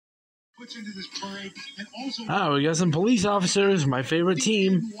Oh, we got some police officers, my favorite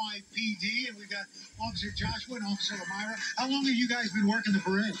team. NYPD, and we've got Officer Joshua and Officer Lamira. How long have you guys been working the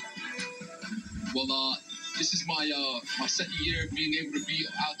parade? Well, this is my my second year being able to be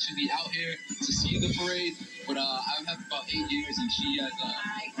out here to see the parade. But I have about 8 years, and she has.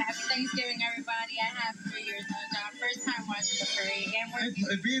 Hi, happy Thanksgiving, everybody! I have 3 years on the job, first time watching the parade,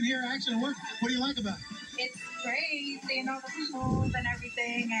 and being here actually work. What do you like about it? It's great, seeing all the schools and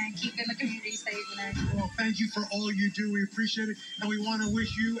everything, and keeping the community safe and everything. Well, thank you for all you do. We appreciate it, and we want to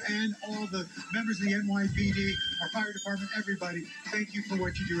wish you and all the members of the NYPD, our fire department, everybody, thank you for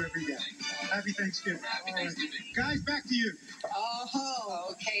what you do every day. Happy Thanksgiving. Happy Thanksgiving. Guys, back to you. Oh,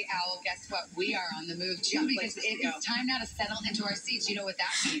 okay, Owl. Guess what? We are on the move too, because it is time now to settle into our seats. You know what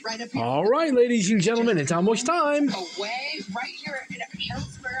that means? Right up here. All right, ladies and gentlemen, it's almost time. Away, right here at Herald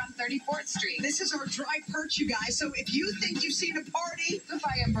Square on 34th Street. This is our dry perch, you guys. So if you think you've seen a party,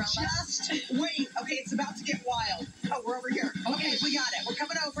 goodbye, umbrella. Just wait. Okay, it's about to get wild. Oh, we're over here. Okay, we got it. We're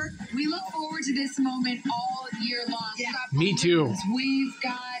coming over. We look forward to this moment all year long. Yeah. Me too. We've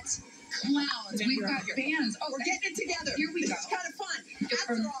got clowns. We've got bands. Oh, we're getting it together. Here we go. This is kind of fun. Hats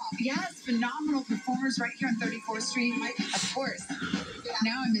are off. Yes, phenomenal performers right here on 34th Street. Of course.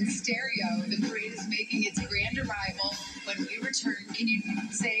 Now I'm in stereo. The parade is making its grand arrival. When we return, can you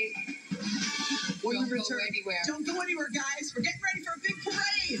say, don't go anywhere? Don't go anywhere, guys. We're getting ready for a big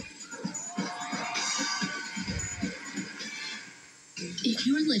parade. If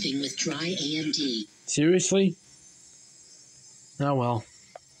you're living with dry AMD. Seriously? Oh, well.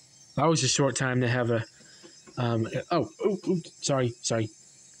 That was a short time to have a... sorry.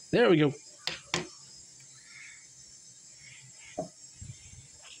 There we go.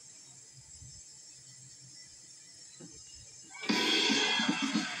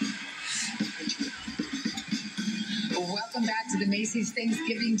 Welcome back to the Macy's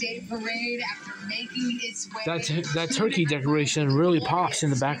Thanksgiving Day Parade. After making its way... That turkey decoration really pops in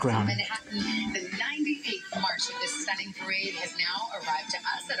the background. Manhattan, the 98th march of this stunning parade has now arrived to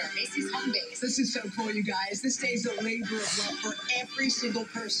us at our Macy's home base. This is so cool, you guys. This day is a labor of love for every single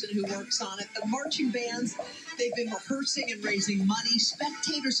person who works on it. The marching bands, they've been rehearsing and raising money.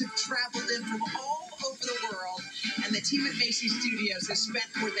 Spectators have traveled in from all over the world. And the team at Macy's Studios has spent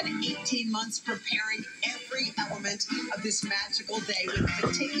more than 18 months preparing every element of this magical day with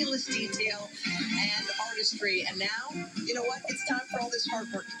meticulous detail and artistry. And now, you know what? It's time for all this hard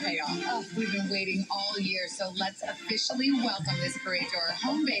work to pay off. Oh, we've been waiting all year, so let's officially welcome this parade to our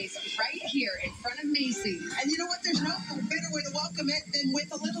home base right here in front of Macy's. And you know what? There's no better way to welcome it than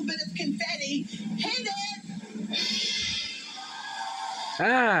with a little bit of confetti. Hit it!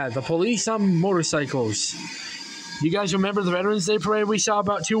 Ah, the police on motorcycles. You guys remember the Veterans Day Parade we saw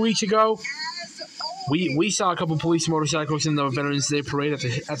about 2 weeks ago? We saw a couple police motorcycles in the Veterans Day Parade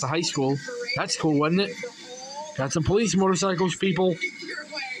at the high school. That's cool, wasn't it? Got some police motorcycles, people.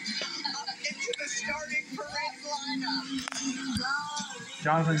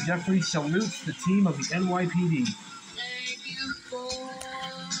 Jonathan Jeffrey salutes the team of the NYPD.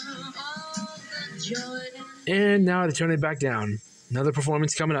 And now to turn it back down. Another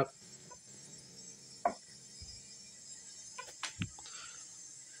performance coming up.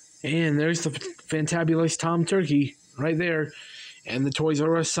 And there's the fantabulous Tom Turkey right there. And the Toys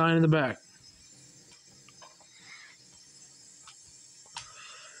R Us sign in the back.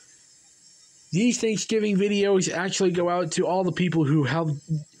 These Thanksgiving videos actually go out to all the people who help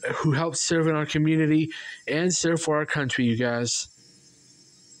serve in our community and serve for our country, you guys.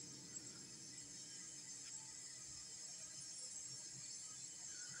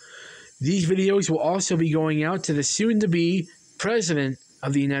 These videos will also be going out to the soon-to-be President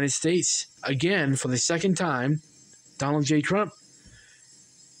of the United States, again for the second time, Donald J. Trump.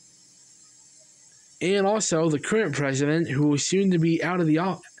 And also the current president, who will soon to be out of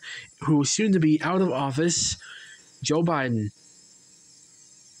office, Joe Biden.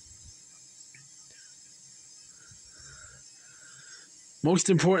 Most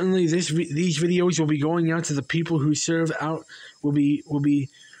importantly, these videos will be going out to the people who serve out. Will be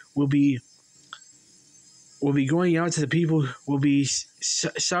going out to the people. Will be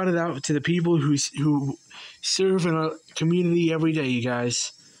shouted out to the people who serve in our community every day. You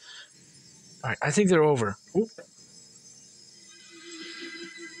guys. All right, I think they're over. Ooh.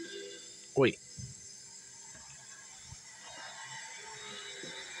 Wait.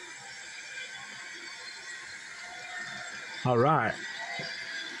 All right.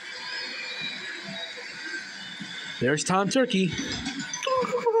 There's Tom Turkey.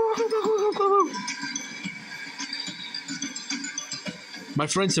 My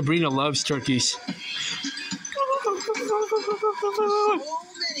friend Sabrina loves turkeys. So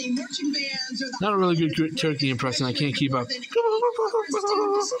many marching Not a really good turkey impression. I can't keep up.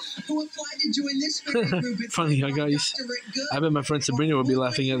 Who applied to join this very group. It's Funny, huh, from guys? Dr. Rick Good, I bet my friend Sabrina would be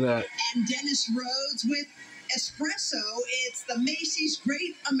laughing at that. and Dennis Rhodes with Espresso. It's the Macy's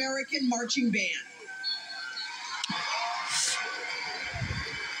Great American Marching Band.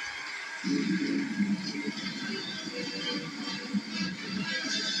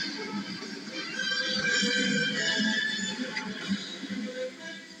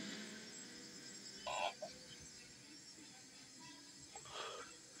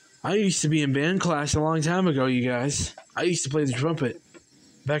 I used to be in band class a long time ago, you guys. I used to play the trumpet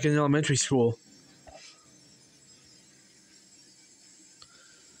back in elementary school.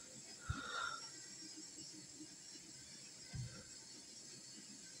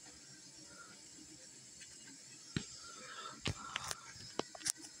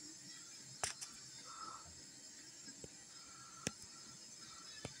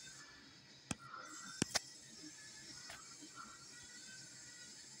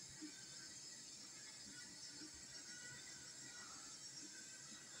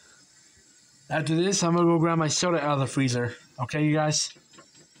 After this, I'm going to go grab my soda out of the freezer. Okay, you guys?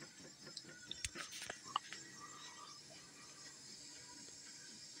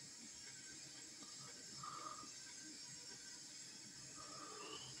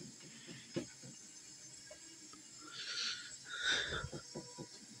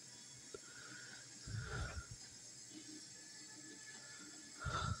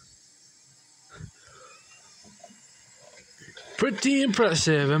 Pretty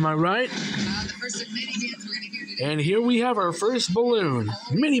impressive, am I right? The first of many bands we're going to hear today. And here we have our first balloon,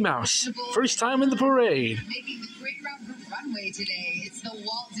 Minnie Mouse. First time in the parade. Making the great runway today, it's the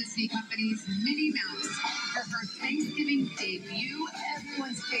Walt Disney Company's Minnie Mouse. For her Thanksgiving debut,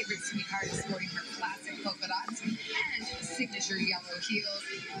 everyone's favorite sweetheart is sporting her classic polka dots and signature yellow heels,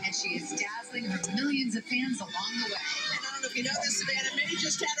 and she is dazzling her millions of fans along the way. And I don't know if you know this, Savannah, Minnie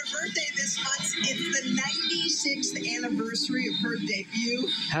just had her birthday this month. It's the 96th anniversary of her debut.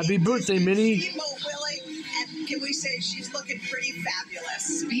 Happy birthday, Minnie. Steamboat Willie, and can we say she's looking pretty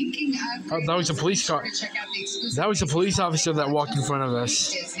fabulous. Speaking of, Oh, that was a police car. check out the exclusive That was a police officer that walked in front of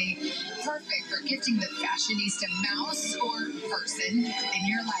us. Disney. Perfect for gifting the fashionista mouse or person in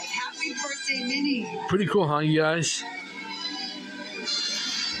your life. Happy birthday, Minnie. Pretty cool, huh, you guys?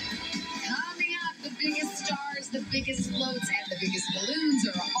 Coming up, the biggest stars, the biggest floats, and the biggest balloons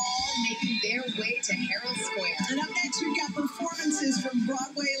are all making their way to Herald Square. And up next, we've got performances from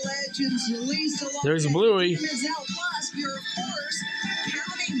Broadway legends Louise DeLong. There's Bluey. Plus, you're, of course,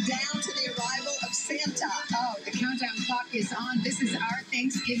 counting down to the arrival of Santa. Oh, the countdown clock is on. This is our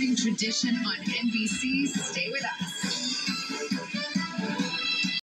Thanksgiving tradition on NBC. Stay with us.